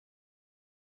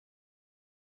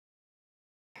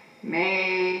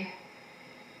May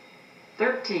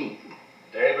 13th.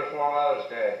 Day before Mother's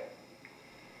Day.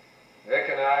 Vic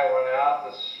and I went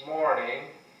out this morning.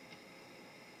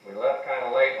 We left kind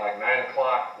of late, like 9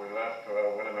 o'clock. We left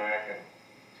Winamac and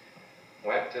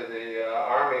went to the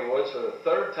Army Woods for the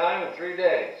third time in 3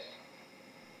 days.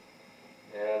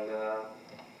 And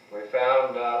we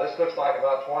found, this looks like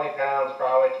about 20 pounds,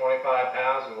 probably 25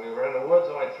 pounds, and we were in the woods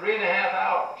only 3.5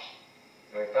 hours.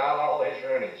 And we found all these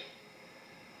roonies.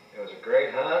 It was a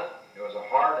great hunt. It was a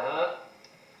hard hunt,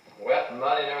 wet and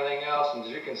muddy and everything else. And as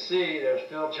you can see, there's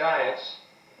still giants.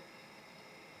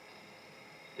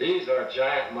 These are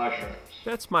giant mushrooms.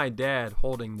 That's my dad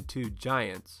holding the two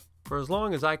giants. For as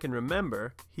long as I can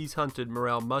remember, he's hunted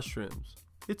morel mushrooms.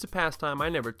 It's a pastime I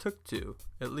never took to,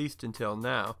 at least until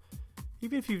now.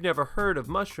 Even if you've never heard of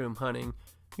mushroom hunting,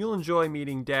 you'll enjoy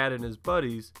meeting Dad and his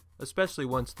buddies, especially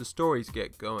once the stories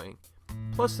get going.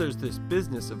 Plus there's this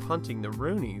business of hunting the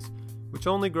roonies, which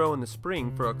only grow in the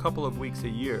spring for a couple of weeks a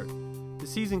year. The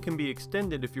season can be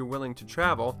extended if you're willing to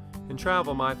travel, and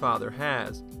travel my father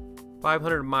has.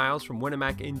 500 miles from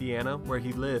Winamac, Indiana, where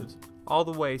he lives, all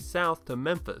the way south to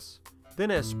Memphis. Then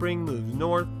as spring moves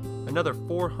north, another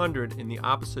 400 in the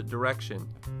opposite direction.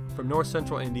 From north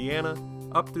central Indiana,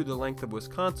 up through the length of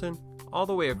Wisconsin, all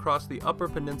the way across the upper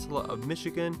peninsula of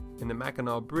Michigan and the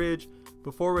Mackinac Bridge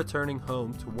before returning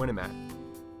home to Winamac.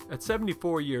 At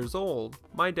 74 years old,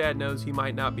 my dad knows he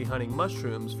might not be hunting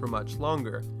mushrooms for much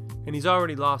longer, and he's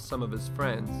already lost some of his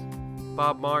friends.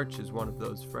 Bob March is one of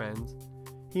those friends.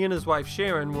 He and his wife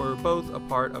Sharon were both a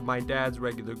part of my dad's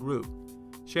regular group.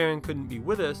 Sharon couldn't be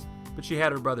with us, but she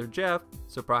had her brother Jeff,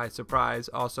 surprise surprise,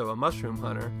 also a mushroom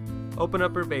hunter, open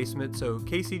up her basement so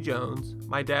Casey Jones,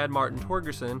 my dad Martin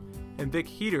Torgerson, and Vic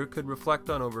Heater could reflect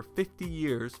on over 50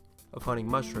 years of hunting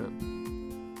mushrooms.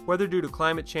 Whether due to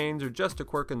climate change or just a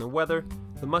quirk in the weather,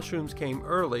 the mushrooms came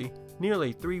early,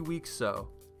 nearly 3 weeks so.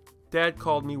 Dad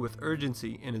called me with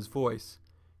urgency in his voice.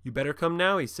 "You better come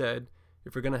now," he said,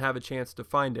 "if we're going to have a chance to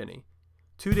find any."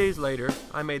 2 days later,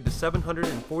 I made the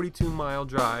 742-mile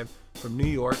drive from New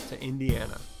York to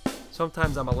Indiana.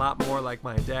 Sometimes I'm a lot more like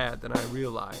my dad than I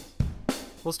realize.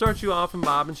 We'll start you off in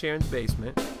Bob and Sharon's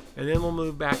basement, and then we'll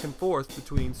move back and forth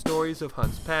between stories of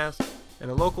hunts past and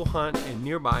a local hunt in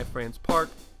nearby France Park,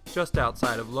 just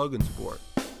outside of Logansport.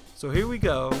 So here we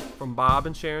go, from Bob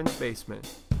and Sharon's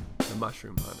basement, the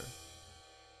Mushroom Hunter.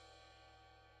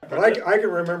 But I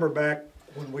can remember back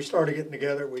when we started getting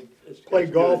together, we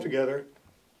played golf together.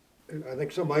 I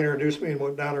think somebody introduced me and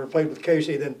went down there and played with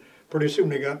Casey, then pretty soon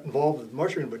they got involved with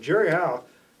mushrooms. But Jerry Howe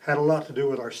had a lot to do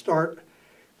with our start.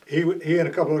 He and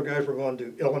a couple other guys were going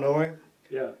to Illinois,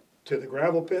 to the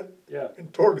gravel pit.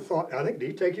 And Torg thought, I think,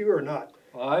 did he take you or not?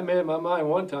 Well, I made up my mind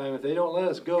one time, if they don't let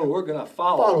us go, we're going to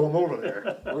follow. Follow them over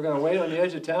there. We're going to wait on the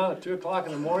edge of town at 2 o'clock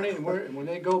in the morning, and when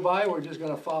they go by, we're just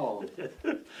going to follow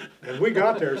them. And we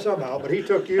got there somehow, but he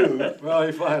took you. Well,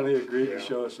 he finally agreed to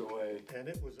show us the way. And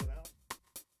it was an out.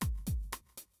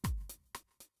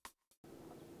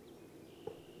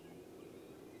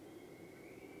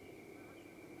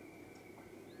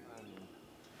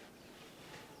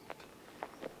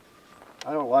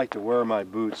 I don't like to wear my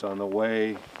boots on the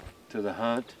way to the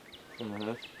hunt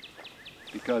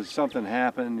because something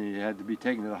happened, you had to be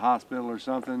taken to the hospital or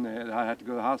something, I had to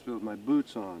go to the hospital with my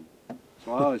boots on.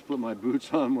 So I always put my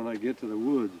boots on when I get to the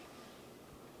woods.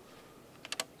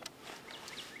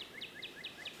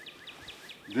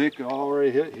 Vic he'll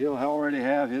already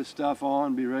have his stuff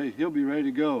on, he'll be ready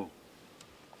to go.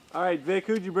 All right, Vic,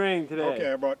 who'd you bring today?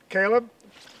 Okay, I brought Caleb,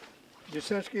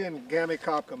 Jasinski, and Gammy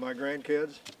Kopka, my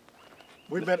grandkids.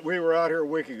 We were out here a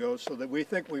week ago, so that we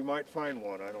think we might find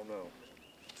one. I don't know.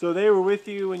 So they were with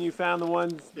you when you found the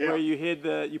ones where you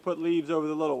hid you put leaves over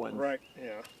the little ones. Right.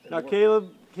 Yeah. Now,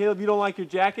 Caleb, you don't like your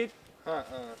jacket?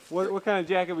 What kind of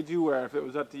jacket would you wear if it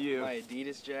was up to you? My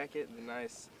Adidas jacket, the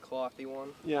nice clothy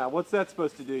one. Yeah. What's that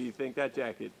supposed to do? You think that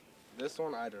jacket? This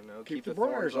one, I don't know. Keep the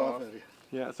briars off of you.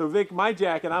 Yeah. So Vic, my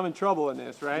jacket, I'm in trouble in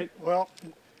this, right? Well.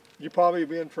 You probably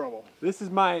be in trouble. This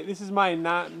is my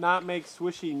not make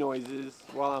swishy noises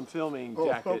while I'm filming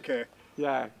jacket. Oh, okay.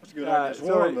 Yeah. That's good. It's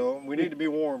warm though. We need to be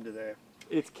warm today.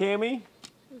 It's Cammy.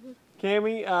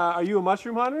 Cammy, are you a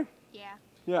mushroom hunter? Yeah.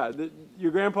 Yeah. Your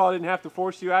grandpa didn't have to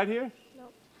force you out here?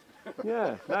 Nope.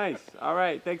 Yeah. Nice. All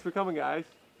right. Thanks for coming, guys.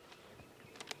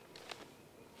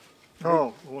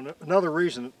 Oh, well, another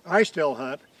reason I still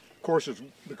hunt, of course, is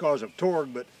because of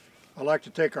Torg, but I like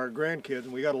to take our grandkids,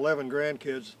 and we got 11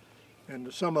 grandkids.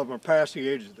 And some of them are past the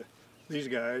age of these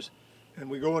guys. And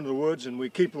we go into the woods and we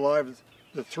keep alive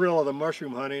the thrill of the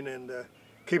mushroom hunting and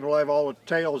keep alive all the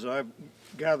tales that I've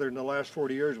gathered in the last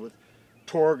 40 years with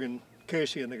Torg and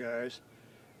Casey and the guys.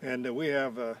 And we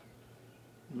have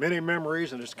many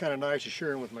memories, and it's kind of nice to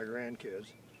share them with my grandkids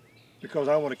because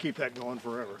I want to keep that going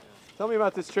forever. Tell me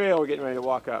about this trail we're getting ready to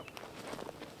walk up.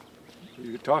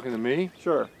 You talking to me?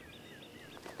 Sure.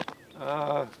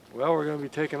 Well, we're going to be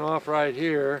taking off right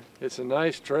here. It's a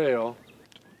nice trail.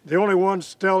 The only ones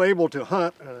still able to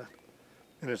hunt,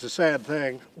 and it's a sad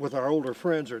thing, with our older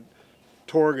friends are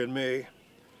Torg and me.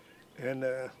 And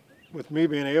with me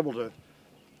being able to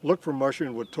look for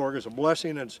mushrooms with Torg is a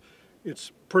blessing. It's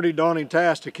a pretty daunting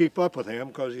task to keep up with him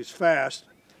because he's fast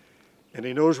and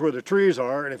he knows where the trees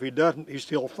are, and if he doesn't, he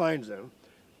still finds them.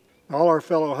 All our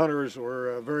fellow hunters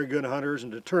were very good hunters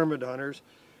and determined hunters,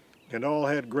 and all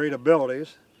had great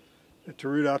abilities to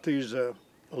root out these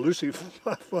elusive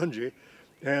fungi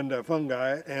and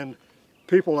fungi. And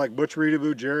people like Butch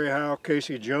Reedaboo, Jerry Howe,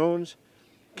 Casey Jones,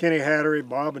 Kenny Hattery,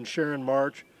 Bob and Sharon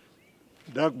March,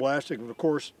 Doug Blastic, and of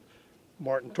course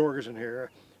Martin Torgerson here,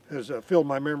 has filled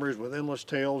my memories with endless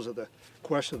tales of the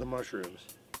quest of the mushrooms.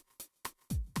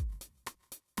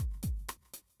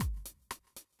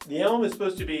 The elm is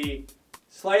supposed to be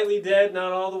slightly dead,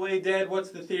 not all the way dead. What's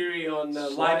the theory on the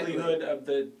likelihood of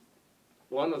the...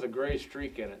 One with a gray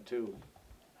streak in it too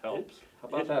helps. How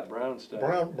about that brown stuff?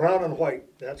 Brown and white,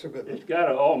 that's a good one. It's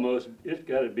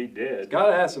got to be dead. It's got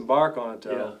to have some bark on it,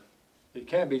 though. Yeah. It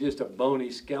can't be just a bony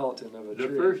skeleton of a tree.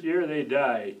 The first year they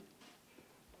die.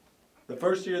 The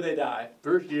first year they die.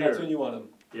 First year. That's when you want them.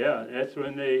 Yeah, that's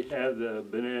when they have the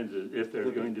bonanzas, if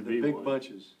there's going to be big one.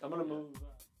 bunches. I'm going to move...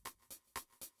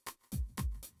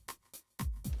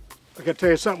 I can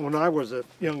tell you something, when I was a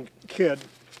young kid,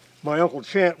 my Uncle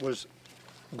Chant was,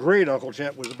 great Uncle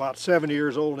Chant was about 70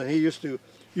 years old, and he used to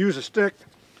use a stick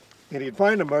and he'd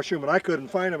find a mushroom and I couldn't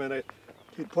find them, and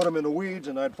he'd put them in the weeds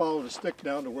and I'd follow the stick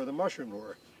down to where the mushrooms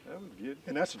were. That was good.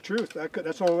 And that's the truth,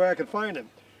 that's the only way I could find them.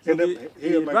 So And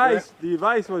the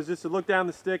advice was just to look down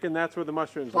the stick and that's where the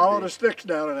mushrooms follow would be. the sticks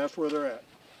down and that's where they're at.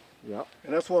 Yep.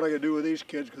 And that's what I could do with these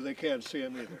kids because they can't see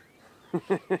them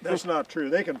either. That's not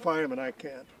true, they can find them and I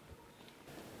can't.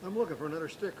 I'm looking for another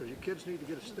stick because you kids need to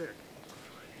get a stick.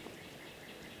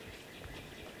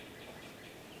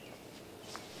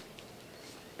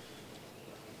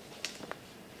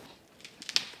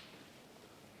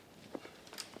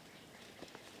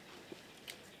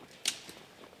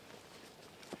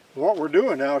 What we're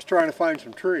doing now is trying to find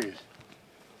some trees.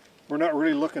 We're not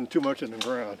really looking too much in the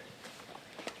ground.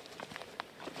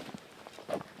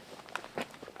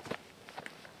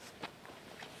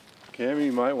 Cammy,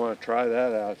 you might want to try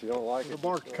that out if you don't like The it.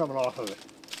 bark's coming off of it.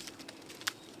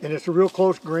 And it's a real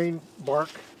close grain bark,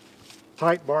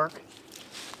 tight bark.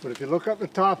 But if you look up the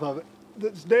top of it,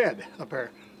 it's dead up there.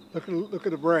 Look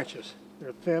at the branches.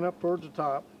 They're thin up towards the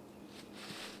top.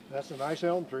 That's a nice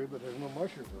elm tree, but there's no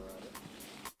mushrooms around it.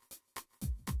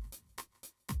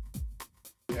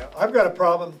 Yeah, I've got a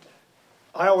problem.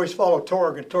 I always follow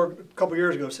Torg, and Torg a couple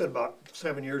years ago said, about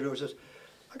 7 years ago, says,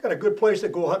 I got a good place to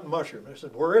go hunting mushrooms. I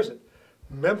said, where is it?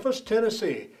 Memphis,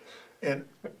 Tennessee. And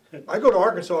I go to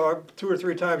Arkansas 2 or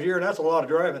 3 times a year, and that's a lot of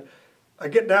driving. I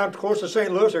get down close to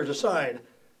St. Louis, there's a sign.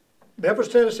 Memphis,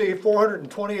 Tennessee,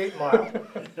 428 miles.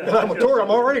 And I'm a Torg, I'm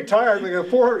already tired. We got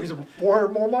 400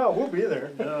 more miles, we'll be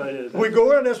there. No, it isn't. We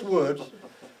go in this woods,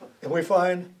 and we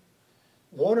find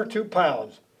 1 or 2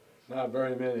 pounds. Not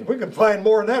very many. We can find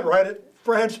more than that right at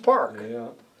France Park. Yeah.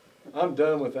 I'm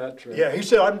done with that trip. Yeah, he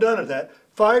said, I'm done at that.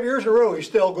 5 years in a row, he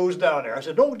still goes down there. I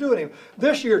said, don't do anything.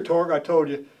 This year, Torg, I told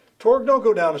you, Torg, don't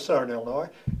go down to Southern Illinois.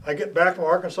 I get back from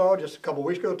Arkansas just a couple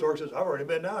weeks ago. Torg says, I've already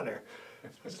been down there.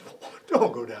 I said,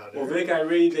 don't go down there. Well, Vic, I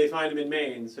read they find them in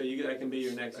Maine, so that can be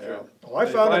your next trip. Well, I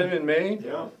They found find him. them in Maine?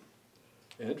 Yeah.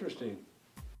 Interesting.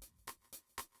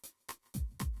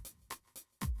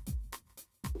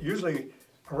 Usually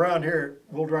around here,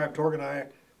 we'll drive, Torg and I,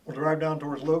 we'll drive down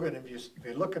towards Logan. If you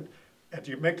look at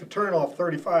you make the turn off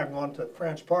 35 and go on to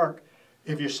France Park,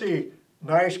 if you see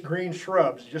nice green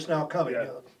shrubs just now coming, Yeah. you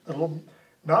know, a little,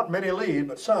 not many leaves,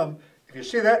 but some, if you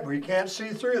see that where you can't see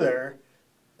through there,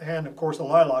 and of course the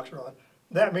lilacs are on,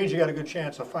 that means you got a good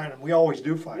chance of finding them. We always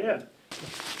do find Yeah. them.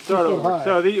 Start So over. high.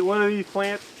 So one of these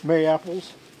plants, May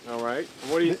apples. all right.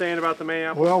 What are you saying about the May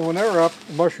apple? Well, when they're up,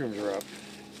 the mushrooms are up.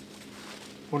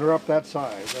 When they're up that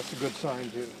size, that's a good sign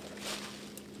too.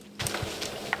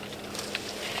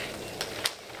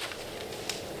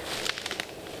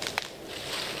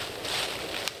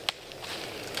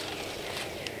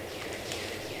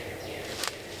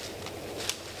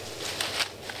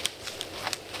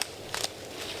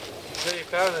 So you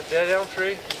found a dead elm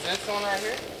tree? Is this one right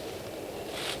here?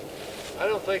 I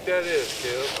don't think that is,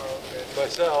 Caleb.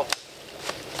 Myself.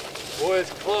 Boy,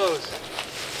 it's close.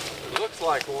 It looks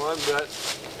like one, but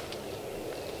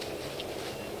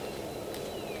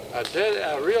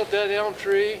A real dead elm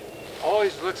tree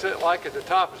always looks like at the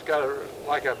top it's got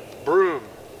like a broom.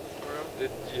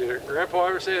 Did your grandpa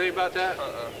ever say anything about that?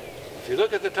 If you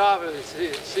look at the top and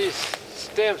you see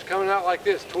stems coming out like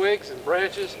this, twigs and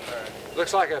branches,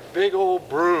 looks like a big old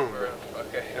broom.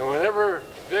 Okay. And whenever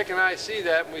Vic and I see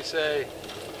that, we say,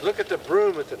 look at the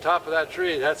broom at the top of that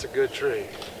tree, that's a good tree.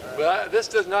 But this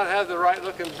does not have the right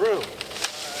looking broom.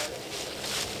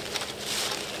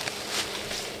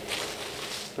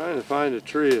 Trying to find a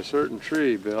tree, a certain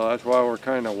tree, Bill. That's why we're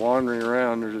kind of wandering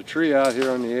around. There's a tree out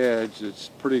here on the edge. It's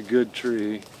a pretty good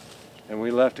tree. And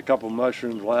we left a couple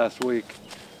mushrooms last week.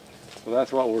 So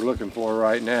that's what we're looking for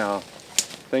right now.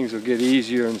 Things will get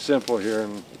easier and simple here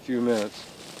in a few minutes.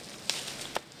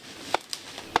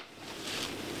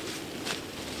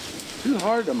 Too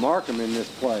hard to mark them in this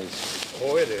place.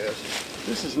 Oh, it is.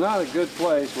 This is not a good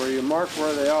place where you mark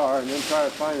where they are and then try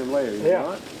to find them later. You Yeah.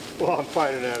 not? Well, I'm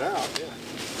finding that out. Yeah.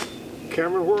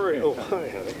 Cameron, where are you? Oh, hi,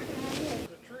 honey.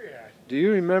 Do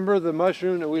you remember the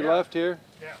mushroom that we left here?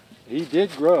 Yeah. He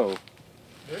did grow.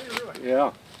 Did he really?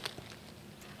 Yeah.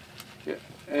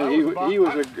 And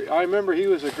I remember he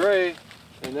was a gray,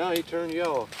 and now he turned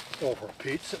yellow. Oh, for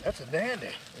Pete's sake, that's a dandy.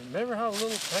 Remember how little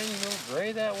tiny little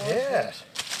gray that was? Yes.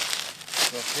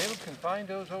 So if Caleb can find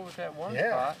those over at that one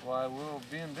Yeah. spot, why we'll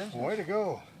be in business. Way to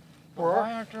go.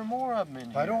 Why aren't there more of them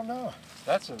in here? I don't know.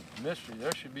 That's a mystery.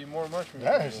 There should be more mushrooms.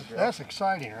 That's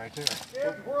exciting right there.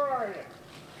 Caleb, where are you?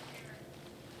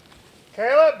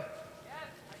 Caleb? Yes,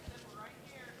 I said we're right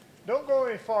here. Don't go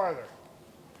any farther.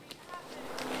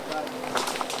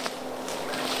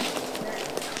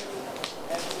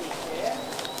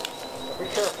 Be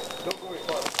careful. Don't go any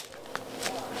farther.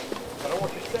 I don't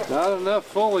want you stepping. Not enough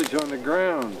foliage on the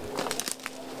ground.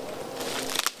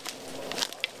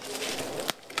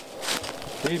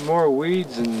 Need more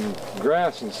weeds and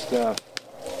grass and stuff.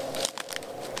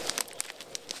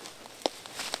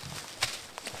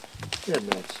 Isn't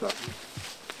that something?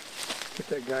 Get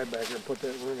that guy back there and put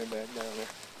that ringer back down there.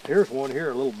 Here's one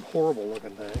here, a little horrible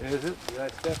looking thing. Is it? Did I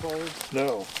step on it?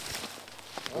 No.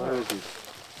 Where is he?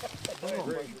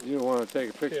 You don't want to take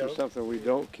a picture of something we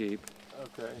don't keep,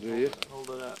 Okay. do you? Hold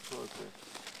it up closer.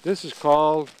 This is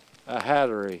called a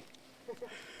hattery.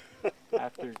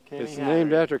 After Kenny It's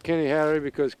named after Kenny Hattery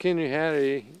because Kenny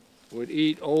Hattery would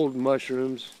eat old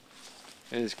mushrooms,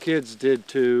 and his kids did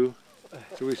too.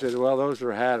 So we said, well, those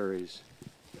are hatteries.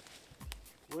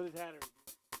 What is Hattery?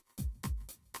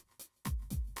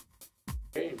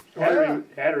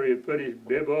 Hattery would put his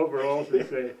bib overalls and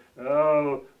say,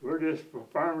 oh, we're just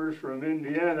farmers from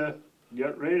Indiana.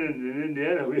 Got raining in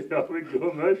Indiana, we thought we'd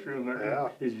go mushroom hunting. Yeah.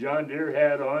 His John Deere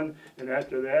hat on, and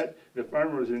after that, the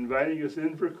farmer was inviting us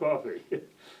in for coffee.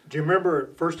 Do you remember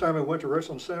first time we went to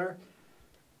Richland Center?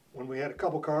 When we had a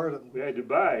couple cars? We had to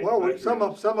buy. Well, mushrooms. some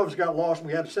of us got lost and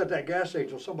we had to set that gas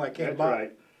station so somebody came That's by.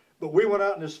 right. But we went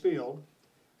out in this field.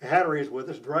 Hattery's with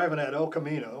us, driving that El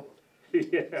Camino.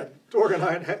 Yeah. Torg and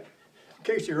I and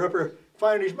Casey are up here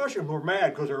finding these mushrooms. We're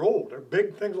mad because they're old. They're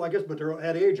big things like this, but they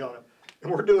had age on them.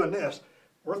 And we're doing this.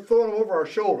 We're throwing them over our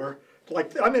shoulder.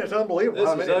 Like, I mean, it's unbelievable.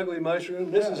 This is ugly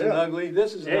mushroom, this is an ugly,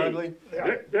 this is an Hey, ugly.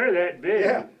 they're that big.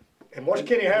 Yeah. And what's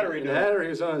Kenny Hattery And doing? Hattery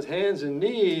was on his hands and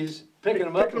knees, picking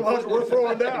them up. Picking them up, we're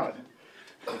throwing down.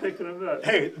 Picking them up.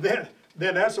 Hey, then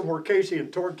that's where Casey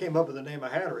and Torg came up with the name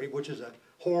of Hattery, which is a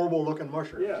horrible looking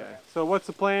mushroom. Yeah. So what's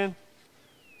the plan?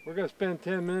 We're going to spend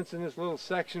 10 minutes in this little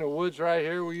section of woods right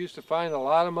here. We used to find a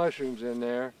lot of mushrooms in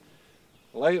there.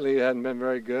 Lately it hadn't been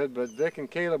very good, but Vic and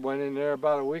Caleb went in there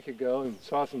about a week ago and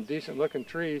saw some decent looking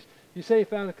trees. You say you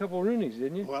found a couple of roonies,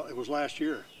 didn't you? Well, it was last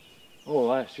year. Oh,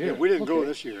 last year. Yeah, we didn't go Okay.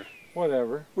 this year.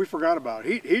 Whatever. We forgot about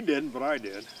it. He didn't, but I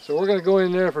did. So we're going to go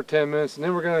in there for 10 minutes, and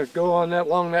then we're going to go on that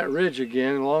along that ridge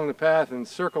again, along the path, and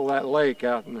circle that lake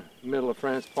out in the middle of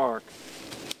France Park.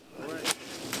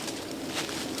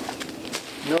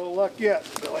 No luck yet,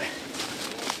 Billy.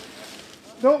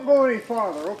 Don't go any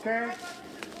farther, okay?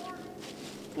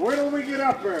 Wait till we get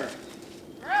up there.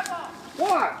 Grandpa!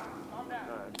 What? Calm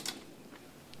down.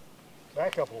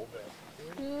 Back up a little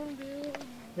bit.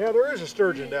 Yeah, there is a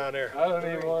sturgeon down there. I don't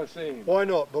even want to see him. Well, I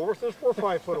know it, but we're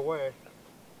 5 foot away.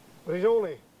 But he's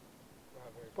only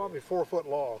probably 4 foot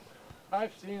long.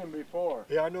 I've seen him before.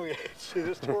 Yeah, I know you see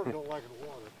this Torg don't like the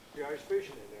water. Yeah, he's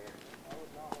fishing in there.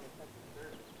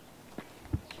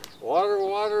 Water,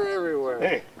 water everywhere.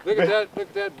 Hey, look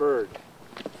at that bird.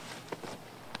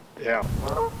 Yeah.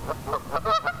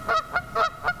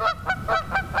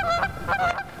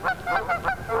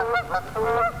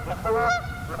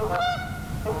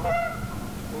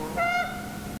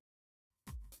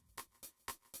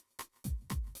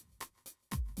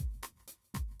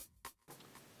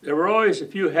 There were always a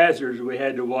few hazards we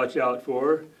had to watch out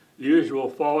for. The usual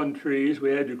fallen trees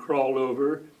we had to crawl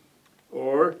over,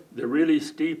 or the really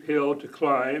steep hill to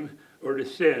climb or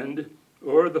descend,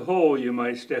 or the hole you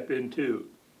might step into.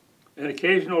 An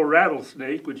occasional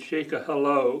rattlesnake would shake a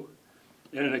hello,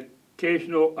 and an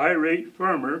occasional irate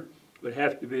farmer would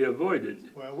have to be avoided.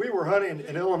 Well, we were hunting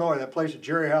in Illinois, that place that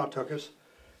Jerry Howe took us.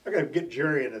 I gotta get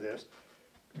Jerry into this.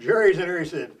 Jerry's in there, he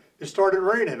said, it started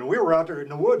raining, and we were out there in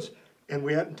the woods, and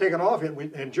we hadn't taken off yet,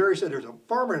 and Jerry said, there's a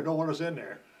farmer that don't want us in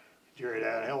there. Jerry,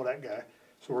 the hell, that guy.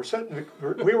 So we're sitting,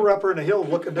 we were up there in the hills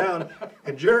looking down,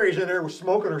 and Jerry's in there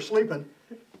smoking or sleeping,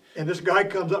 and this guy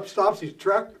comes up, stops his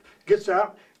truck, gets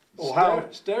out. Ohio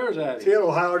stares at him. See,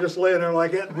 Ohio just laying there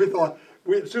like that, and we thought,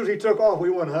 as soon as he took off, we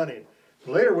went hunting.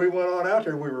 Later, we went on out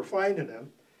there, and we were finding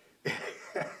them.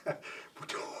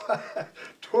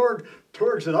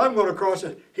 Torg said, I'm going to cross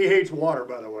it. He hates water,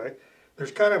 by the way.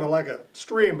 There's kind of like a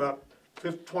stream about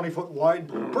 20 foot wide,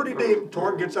 pretty deep.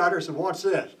 Torg gets out there and said, what's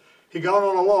this? He got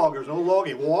on a log. There's no log.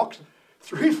 He walks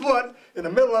 3 foot in the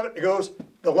middle of it. He goes,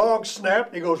 the log snapped,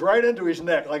 and he goes right into his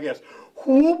neck like this.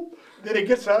 Whoop! Then he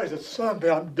gets out. He says, son,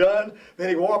 I'm done. Then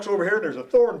he walks over here, and there's a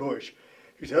thorn bush.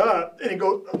 He said, and he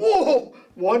goes, whoa!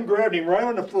 One grabbed him right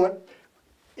on the foot.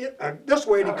 This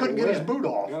way, and he couldn't get his boot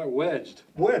off. Got it wedged.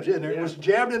 Wedged in there. It was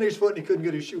jabbed in his foot, and he couldn't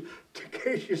get his shoe.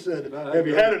 Casey said, have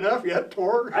you had enough yet,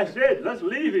 Torg? I said, let's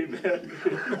leave him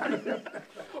then.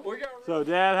 So,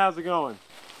 Dad, how's it going?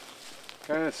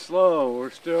 Kind of slow.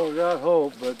 We're still got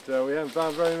hope, but we haven't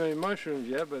found very many mushrooms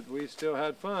yet, but we still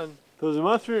had fun. So the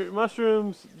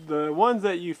mushrooms, the ones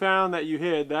that you found that you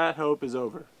hid, that hope is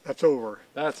over. That's over.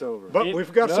 That's over. But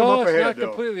we've got some up ahead, it's not though.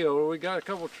 completely over. We got a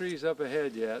couple trees up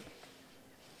ahead yet.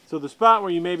 So the spot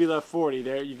where you maybe left 40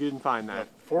 there, you didn't find that.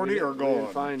 40 are We gone.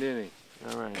 didn't find any.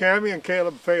 All right. Cammy and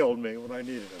Caleb failed me when I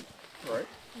needed them. Right?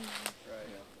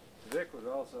 Vic was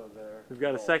also there. We've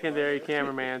got a secondary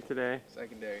cameraman today,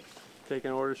 Secondary.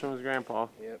 taking orders from his grandpa.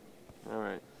 Yep. All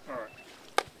right. All right.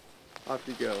 Off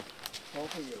you go.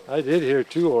 I did hear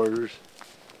 2 orders.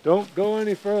 Don't go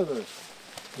any further.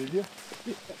 Did you?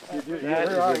 That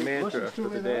is the mantra for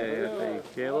the day, I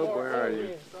think. Caleb, where are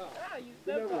you?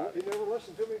 He never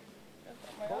listened to me.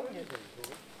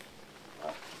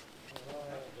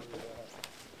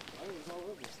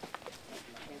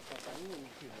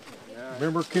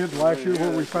 Remember, kids, last year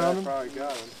where we found them? Probably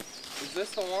got them. Is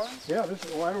this the one? Yeah, this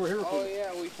is right over here. Oh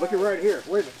yeah, we Look found at right here.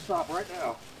 Wait a minute. Stop right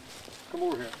now. Come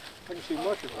over here. I can see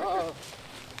mushrooms right here.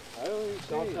 I don't even see.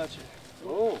 Don't touch it.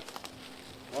 Oh,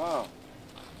 wow.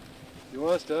 You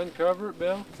want us to uncover it,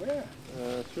 Bill? Yeah.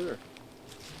 Sure.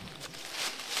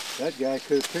 That guy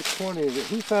could have picked 20 of it.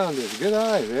 He found it. Good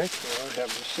eye, Vic. Well, I'd have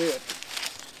to see it.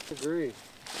 Agree.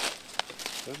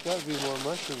 There's got to be more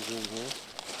mushrooms in here.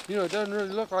 You know, it doesn't really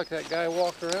look like that guy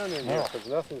walked around in here because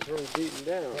nothing's really beaten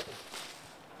down.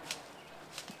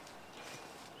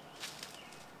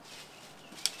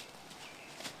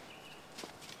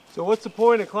 So what's the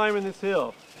point of climbing this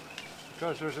hill?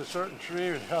 Because there's a certain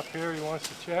tree up here he wants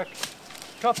to check.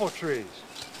 Couple trees.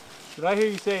 Did I hear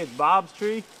you say it's Bob's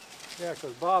tree? Yeah,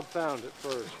 because Bob found it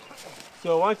first.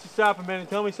 So why don't you stop a minute and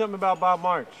tell me something about Bob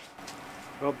March?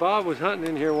 Well, Bob was hunting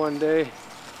in here one day.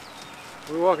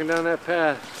 We were walking down that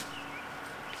path.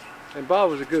 And Bob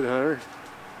was a good hunter.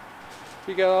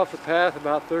 He got off the path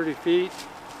about 30 feet.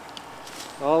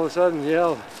 All of a sudden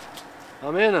yelled,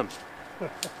 I'm in them.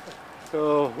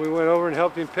 So we went over and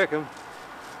helped him pick them.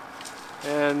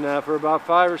 And for about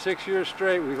 5 or 6 years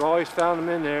straight, we've always found them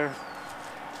in there.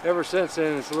 Ever since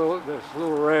then, it's a little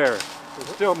rare. There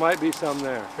still might be some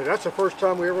there. Hey, that's the first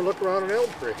time we ever looked around an elm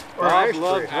tree. Or Bob an ash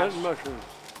loved tree. hunting mushrooms.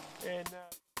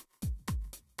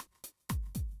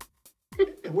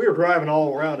 And we were driving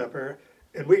all around up there,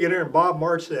 and we get there, and Bob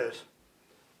March says,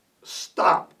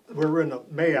 stop. We're in the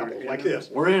mayapple, like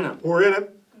this. We're in them. We're in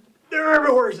it. They're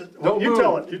everywhere. He says, well, Don't you move.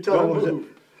 tell it. You tell Don't it. What is it? move.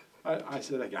 I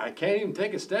said, I can't even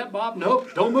take a step, Bob.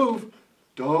 Nope, don't move.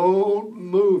 Don't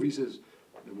move. He says,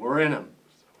 we're in them.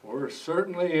 We're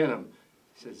certainly in them.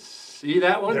 He said, see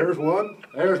that one? There's one.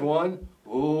 There's one.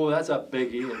 Oh, that's a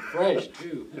biggie and fresh,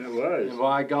 too. It was. And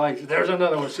my golly, there's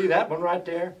another one. See that one right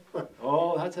there?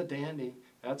 Oh, that's a dandy.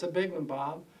 That's a big one,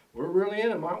 Bob. We're really in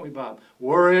them, aren't we, Bob?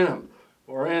 We're in them.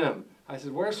 We're in them. I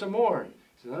said, where's some more?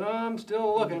 He said, oh, I'm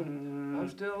still looking. I'm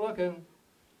still looking.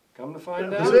 Come to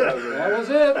find out, that was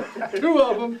it. 2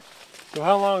 of them. So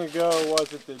how long ago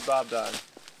was it that Bob died?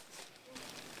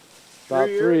 About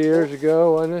 3 years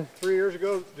ago, wasn't it? 3 years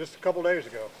ago, just a couple days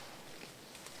ago.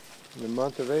 In the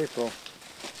month of April.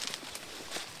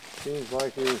 Seems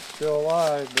like he was still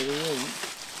alive, but he isn't.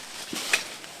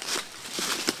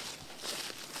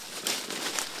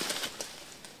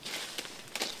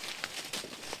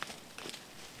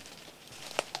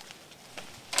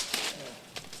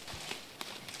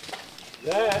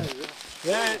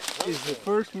 That is the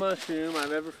first mushroom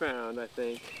I've ever found, I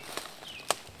think.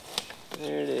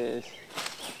 There it is.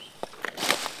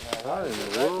 How in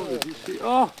the world did you see?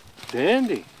 Oh,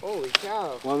 dandy. Holy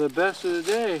cow. One of the best of the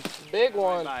day. Big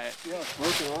one. Yeah,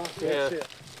 smoking off. Yeah. That's it.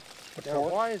 Now,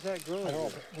 why is that growing? I know,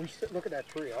 but look at that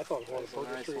tree. I thought it was one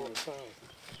of the biggest trees in town.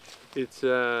 It's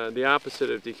the opposite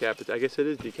of decapitated. I guess it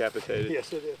is decapitated.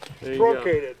 Yes, it is. There you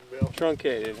Truncated, Bill.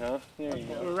 Truncated, huh? There you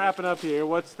go. We're wrapping up here.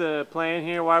 What's the plan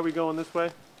here? Why are we going this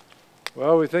way?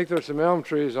 Well, we think there's some elm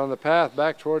trees on the path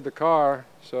back toward the car,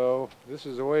 so this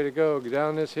is the way to go. Go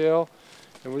down this hill,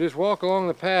 and we just walk along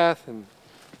the path, and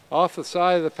off the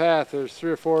side of the path there's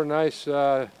 3 or 4 nice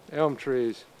elm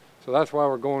trees. So that's why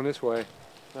we're going this way.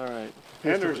 All right.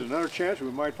 And there's another chance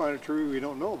we might find a tree we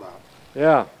don't know about.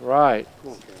 Yeah, right.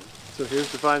 Come on, Ken. So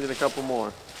here's to finding a couple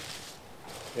more.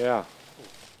 Yeah.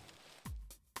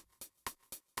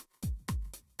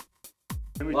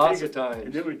 Lots of times.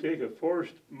 And then we take a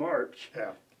forced march.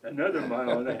 Yeah. Another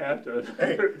mile and a half to,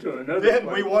 to another Then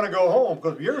place. we want to go home,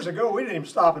 because years ago, we didn't even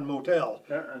stop in motels.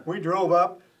 We drove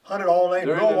up, hunted all night,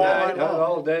 During drove the all night, night hunted long.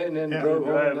 all day, and then Yeah. drove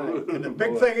home at Drive. night. And the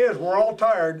big thing is, we're all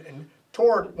tired, and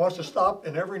Torg wants to stop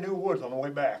in every new woods on the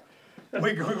way back.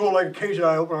 We go like Casey and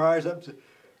I open our eyes up and say,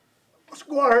 let's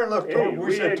go out here and look, Hey, Torg. We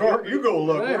we said, had Torg, good- you go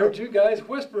look. And I heard you guys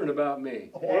whispering about me.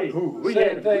 Hey, Who? we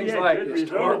Saying had- things we had like good this.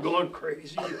 Torg results. going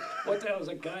crazy. What the hell is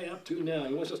that guy up to now?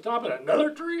 He wants to stop at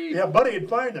another tree? Yeah, buddy, you'd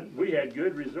find him. We had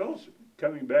good results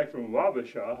coming back from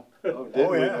Wabasha. Oh, did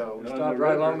we yeah. now? We On stopped the right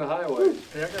river. along the highway.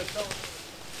 Yeah, I got to tell him.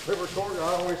 River Torg,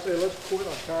 I always say, let's quit,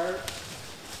 I'm tired.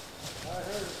 I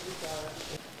heard it 3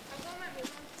 times.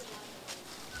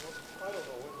 I don't know,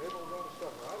 maybe we'll go to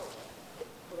supper, I don't know.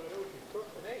 But I know she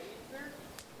cooked today.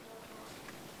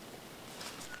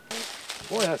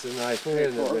 Boy, that's a nice one,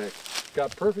 isn't it, Vic?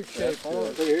 Got perfect shape to it.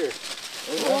 Look here.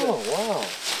 Oh, wow.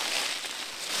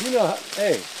 You know,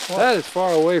 hey, that is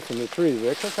far away from the tree,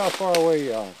 Vic. Look how far away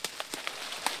you are.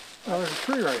 Oh, there's a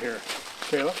tree right here.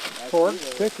 Caleb, Torg,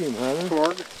 Pick him, honey.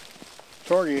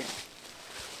 Torgy.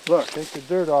 Look. Take the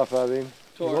dirt off of him.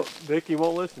 Vicky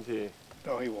won't listen to you.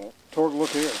 No, he won't. Torg, look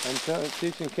here. I'm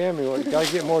teaching Cammy, well, you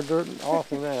gotta get more dirt off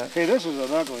than that. Hey, this is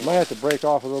an ugly Might have to break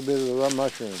off a little bit of the raw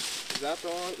mushroom. Is that the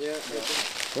one? Yeah.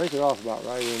 Break it off about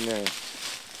right in there.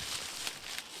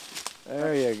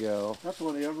 There you go. That's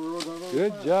one of the other roads I've ever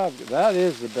Good found. job. That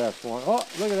is the best one. Oh,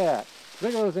 look at that.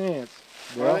 Look at those ants.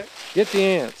 Well, Right. get the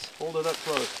ants. Hold it up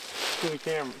close to the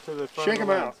camera, to the front Shake of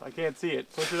the 'em lens. I can't see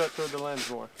it. Push it up toward the lens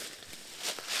more.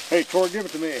 Hey, Torg, give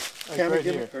it to me. Cammy, right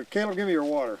give here. me, or Caleb, give me your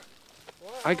water.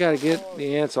 I gotta get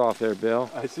the ants off there, Bill.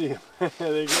 I see them.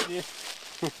 They get you.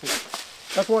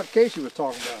 That's what Casey was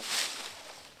talking about.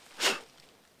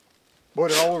 Boy,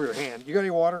 they're all over your hand. You got any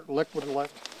water? Liquid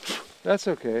left? That's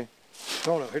okay.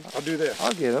 No, no, I'll do this.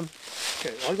 I'll get them.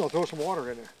 Okay, I was gonna throw some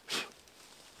water in there.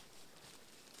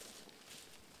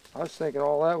 I was thinking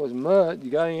all that was mud.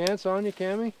 You got any ants on you,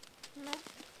 Cammy? There's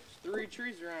 3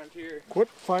 trees around here. Quit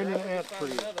finding Brother ant just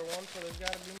found trees. another one, so there's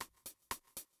gotta be.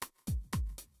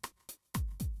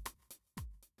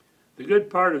 The good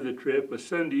part of the trip was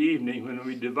Sunday evening when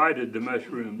we divided the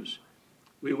mushrooms.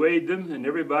 We weighed them and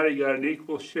everybody got an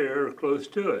equal share or close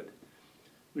to it.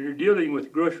 When you're dealing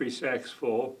with grocery sacks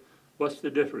full, what's the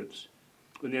difference?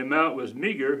 When the amount was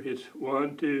meager, it's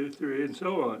 1, 2, 3, and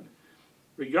so on.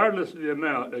 Regardless of the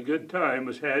amount, a good time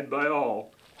was had by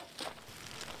all.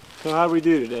 So how'd we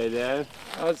do today, Dad?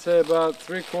 I'd say about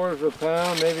 3/4 of a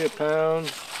pound, maybe a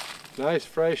pound. Nice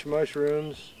fresh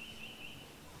mushrooms.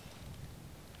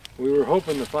 We were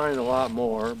hoping to find a lot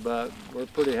more, but we're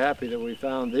pretty happy that we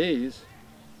found these.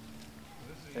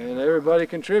 And everybody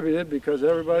contributed because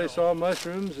everybody saw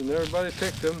mushrooms and everybody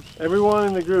picked them. Everyone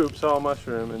in the group saw a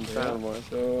mushroom and found one.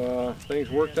 So things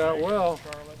worked out well.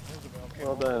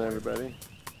 Well done, everybody.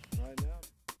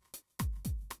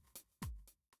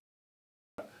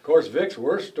 Of course, Vic's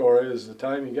worst story is the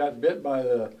time he got bit by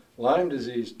the Lyme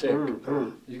disease tick.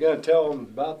 You gonna tell him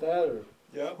about that, or?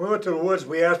 Yeah. We went to the woods,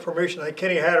 we asked permission, I think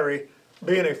Kenny Hattery,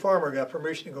 being a farmer, got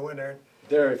permission to go in there.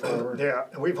 Dairy farmer. Yeah,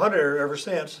 and we've hunted there ever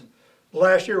since.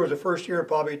 Last year was the first year in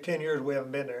probably 10 years we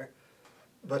haven't been there.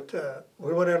 But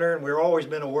we went in there and we've always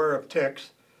been aware of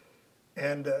ticks.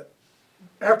 And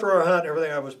after our hunt,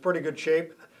 everything, I was pretty good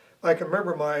shape. I can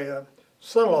remember my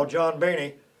son-in-law, John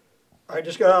Bainey, I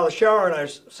just got out of the shower and I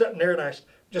was sitting there and I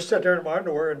just sat there in my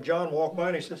underwear and John walked by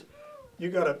and he says, you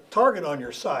got a target on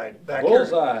your side back here.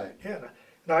 Bullseye. Yeah,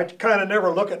 and I kind of never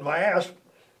look at my ass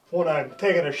when I'm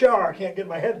taking a shower. I can't get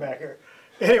my head back here.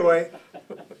 Anyway,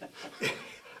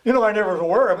 you know, I never was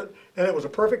aware of it, and it was a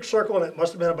perfect circle, and it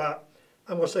must have been about,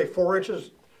 I'm going to say 4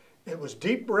 inches. It was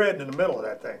deep red in the middle of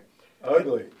that thing.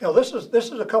 Ugly. Now, this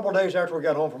is a couple days after we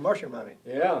got home from mushroom hunting.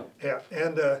 Yeah. Yeah,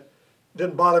 and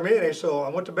didn't bother me any, so I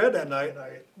went to bed that night, and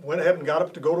I went ahead and got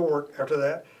up to go to work after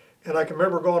that. And I can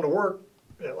remember going to work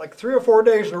like 3 or 4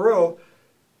 days in a row.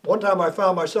 One time I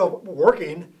found myself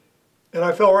working, and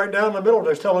I fell right down in the middle,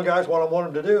 just telling guys what I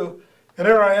wanted to do. And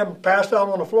there I am, passed out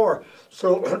on the floor.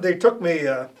 So they took me,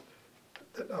 I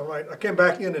came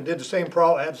back in and did the same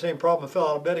problem, I had the same problem and fell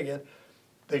out of bed again.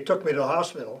 They took me to the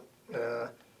hospital.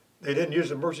 They didn't use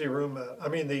the emergency room,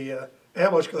 the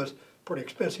ambulance, because it's pretty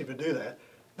expensive to do that.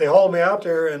 They hauled me out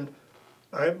there, and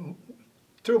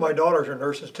 2 of my daughters are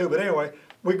nurses too. But anyway,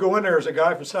 we go in there as a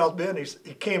guy from South Bend.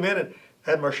 He came in and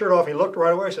had my shirt off. He looked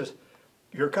right away and says,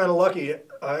 "You're kind of lucky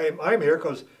I'm here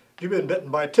because you've been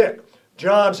bitten by a tick.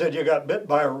 John said you got bit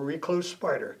by a recluse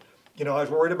spider." You know, I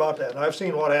was worried about that. And I've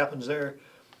seen what happens there.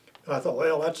 And I thought,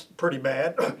 well, that's pretty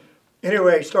bad.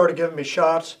 Anyway, he started giving me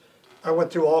shots. I went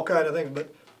through all kinds of things.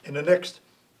 But in the next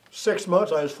 6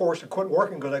 months, I was forced to quit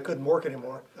working because I couldn't work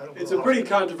anymore. It's a pretty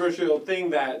controversial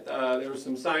thing that there were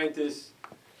some scientists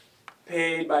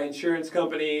paid by insurance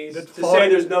companies to say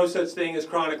there's no such thing as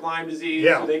chronic Lyme disease,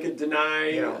 so they could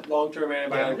deny long-term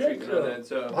antibiotic treatment on that.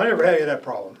 So I never had any of that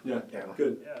problem. Yeah,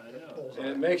 good. Yeah, I know. And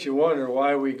it makes you wonder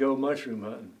why we go mushroom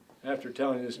hunting after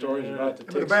telling the stories about the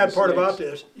ticks. But the bad and part snakes. about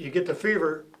this, you get the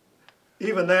fever,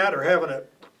 even that or having a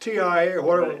TIA or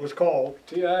whatever it was called.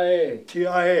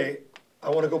 TIA. I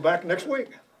want to go back next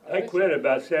week. I quit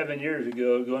about 7 years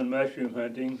ago going mushroom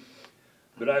hunting,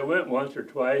 but I went once or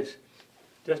twice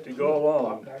just to go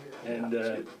along and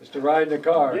Just to ride in the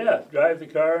car. yeah, drive the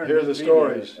car and Hear the be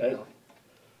stories. there.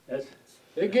 That's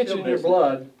It gets in your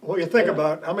blood. Well, you think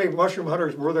about how many mushroom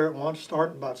hunters were there at once,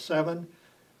 starting about 7.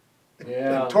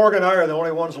 Yeah. And Torg and I are the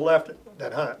only ones left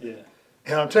that hunt. yeah.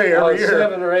 And I'll tell you, About every year,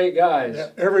 7 or 8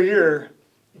 guys. every year,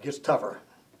 it gets tougher.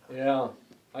 Yeah.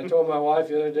 I told my wife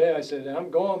the other day, I said, I'm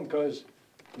going because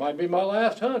it might be my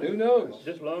last hunt. Who knows?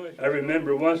 Just long as I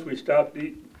remember once we stopped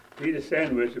to eat a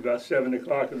sandwich about 7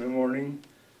 o'clock in the morning.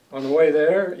 On the way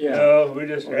there, yeah. No, we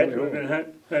just On the had way we've home.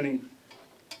 been hunting.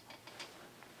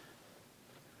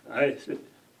 I said,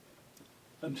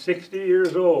 I'm 60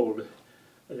 years old.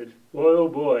 I said, boy, oh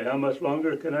boy, how much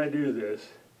longer can I do this?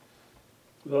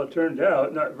 Well, it turned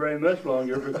out not very much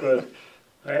longer because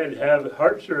I had to have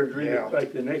heart surgery Yeah.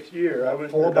 like the next year. I went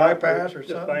to 4 the doctor bypass or to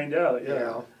something? find out,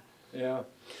 yeah. Yeah.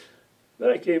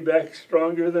 But I came back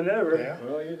stronger than ever. Yeah.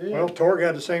 Well, you did. Well, Torg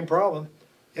had the same problem.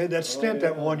 He had that stint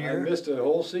that one I year. missed a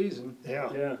whole season.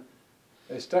 Yeah. Yeah.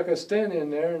 They stuck a stent in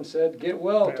there and said, get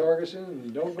well, Yeah. Torgerson,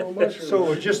 and don't go mushrooms. So it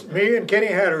was just me and Kenny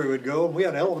Hattery would go, and we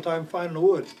had a hell of a time finding the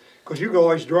woods. Because you could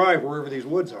always drive wherever these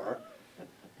woods are.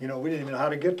 You know, we didn't even know how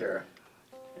to get there.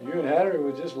 You and Hattery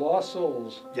were just lost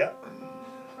souls. Yeah.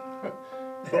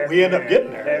 But we end up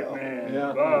getting there. though. Hackman,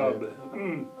 Yeah. Bob.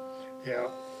 Yeah.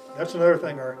 That's another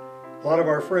thing. A lot of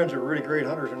our friends who are really great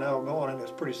hunters are now gone, and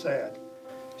it's pretty sad.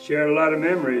 Shared a lot of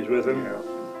memories with them.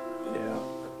 Yeah.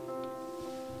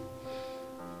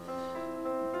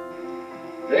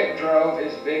 Vic drove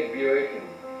his big Buick,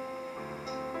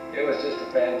 and it was just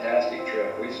a fantastic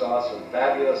trip. We saw some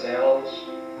fabulous elms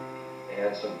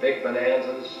and some big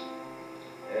bonanzas,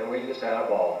 and we just had a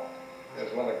ball. It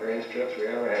was one of the greatest trips we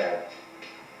ever had.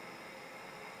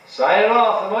 Signing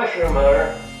off, the Mushroom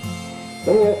Hunter.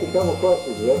 Let me ask you a couple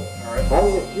questions, Rick. All right. How do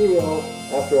you feel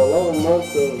after 11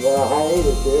 months of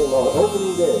hiatus here on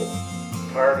opening day?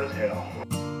 Hard as hell.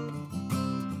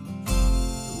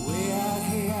 We out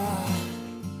here,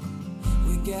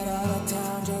 we get out of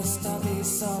town just to be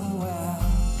somewhere.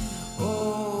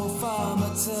 Oh, farmer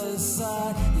to the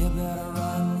side, you better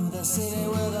run the city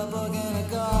with a book and a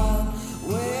gun.